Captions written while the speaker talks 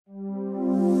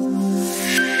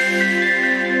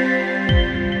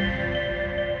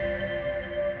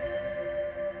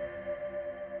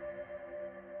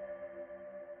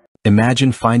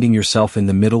Imagine finding yourself in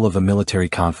the middle of a military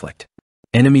conflict.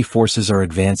 Enemy forces are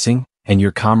advancing, and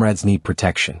your comrades need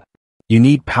protection. You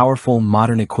need powerful,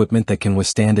 modern equipment that can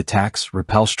withstand attacks,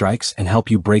 repel strikes, and help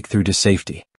you break through to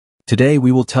safety. Today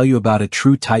we will tell you about a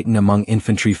true titan among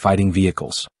infantry fighting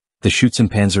vehicles, the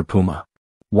Schützenpanzer Puma.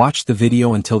 Watch the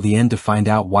video until the end to find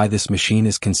out why this machine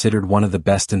is considered one of the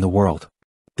best in the world.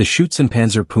 The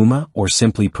Schützenpanzer Puma, or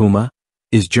simply Puma,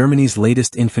 is Germany's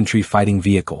latest infantry fighting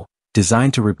vehicle,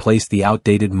 designed to replace the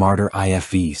outdated Marder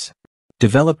IFVs.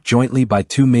 Developed jointly by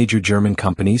two major German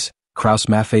companies,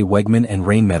 Krauss-Maffei Wegmann and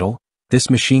Rheinmetall, this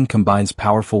machine combines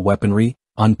powerful weaponry,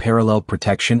 unparalleled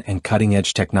protection, and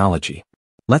cutting-edge technology.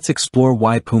 Let's explore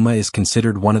why Puma is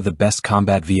considered one of the best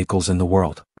combat vehicles in the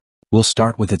world. We'll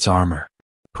start with its armor.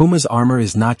 Puma's armor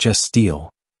is not just steel.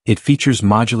 It features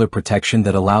modular protection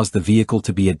that allows the vehicle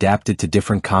to be adapted to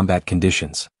different combat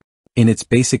conditions. In its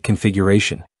basic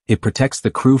configuration, it protects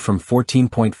the crew from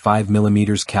 14.5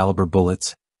 mm caliber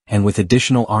bullets, and with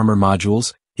additional armor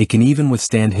modules, it can even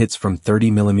withstand hits from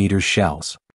 30 mm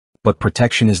shells. But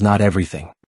protection is not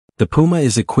everything. The Puma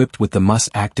is equipped with the MUSS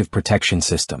active protection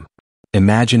system.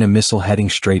 Imagine a missile heading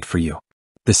straight for you.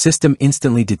 The system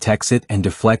instantly detects it and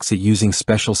deflects it using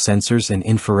special sensors and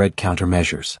infrared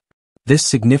countermeasures. This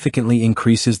significantly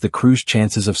increases the crew's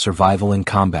chances of survival in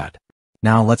combat.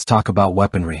 Now let's talk about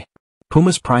weaponry.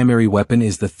 Puma's primary weapon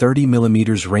is the 30 mm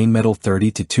Rheinmetall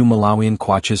 30-2 Malawian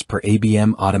Quaches per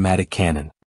ABM automatic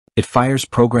cannon. It fires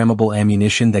programmable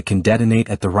ammunition that can detonate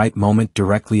at the right moment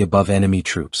directly above enemy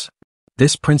troops.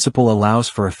 This principle allows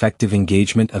for effective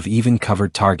engagement of even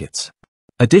covered targets.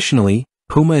 Additionally,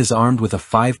 Puma is armed with a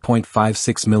 5.56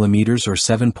 mm or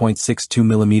 7.62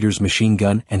 mm machine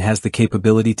gun and has the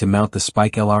capability to mount the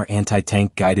Spike LR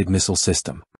anti-tank guided missile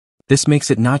system. This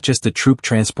makes it not just a troop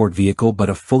transport vehicle but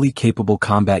a fully capable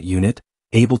combat unit,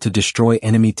 able to destroy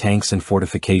enemy tanks and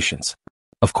fortifications.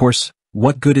 Of course,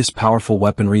 what good is powerful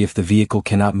weaponry if the vehicle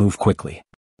cannot move quickly?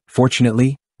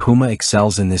 Fortunately, Puma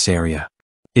excels in this area.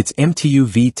 Its MTU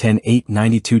V10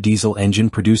 892 diesel engine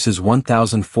produces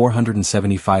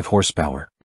 1,475 horsepower.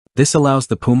 This allows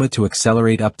the Puma to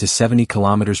accelerate up to 70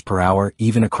 km per hour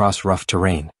even across rough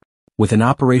terrain. With an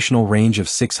operational range of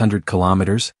 600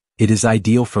 km, it is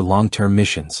ideal for long-term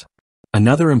missions.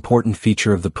 Another important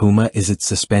feature of the Puma is its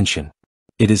suspension.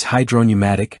 It is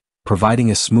hydropneumatic,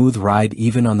 providing a smooth ride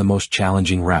even on the most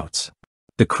challenging routes.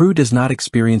 The crew does not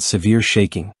experience severe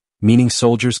shaking, meaning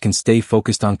soldiers can stay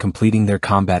focused on completing their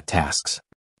combat tasks.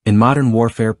 In modern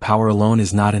warfare, power alone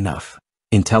is not enough.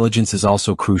 Intelligence is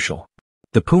also crucial.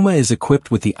 The Puma is equipped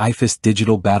with the IFIS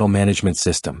digital battle management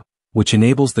system, which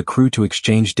enables the crew to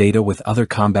exchange data with other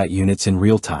combat units in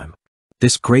real time.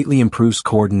 This greatly improves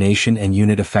coordination and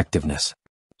unit effectiveness.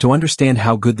 To understand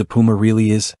how good the Puma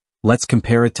really is, let's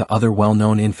compare it to other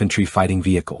well-known infantry fighting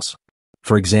vehicles.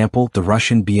 For example, the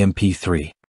Russian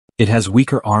BMP-3. It has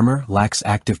weaker armor, lacks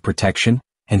active protection,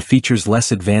 and features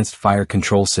less advanced fire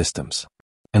control systems.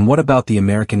 And what about the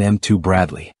American M2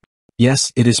 Bradley?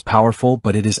 Yes, it is powerful,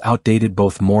 but it is outdated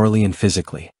both morally and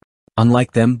physically.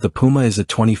 Unlike them, the Puma is a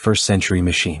 21st century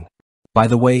machine. By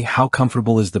the way, how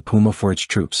comfortable is the Puma for its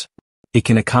troops? It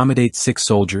can accommodate 6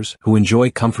 soldiers who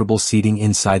enjoy comfortable seating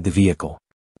inside the vehicle.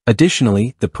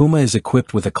 Additionally, the Puma is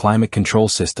equipped with a climate control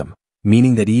system,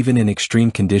 meaning that even in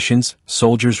extreme conditions,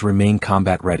 soldiers remain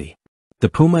combat ready. The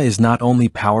Puma is not only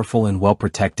powerful and well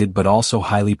protected but also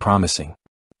highly promising.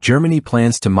 Germany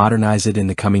plans to modernize it in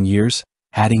the coming years,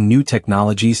 adding new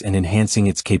technologies and enhancing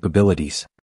its capabilities.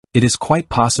 It is quite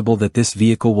possible that this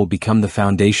vehicle will become the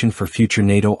foundation for future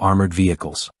NATO armored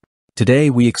vehicles. Today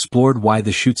we explored why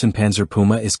the Schützenpanzer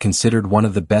Puma is considered one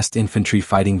of the best infantry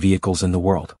fighting vehicles in the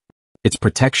world. Its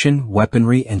protection,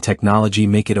 weaponry, and technology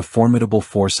make it a formidable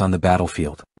force on the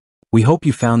battlefield. We hope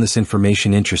you found this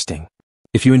information interesting.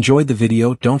 If you enjoyed the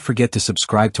video, don't forget to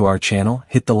subscribe to our channel,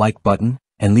 hit the like button,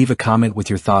 and leave a comment with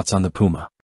your thoughts on the Puma.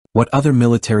 What other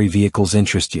military vehicles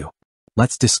interest you?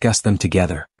 Let's discuss them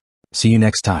together. See you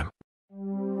next time.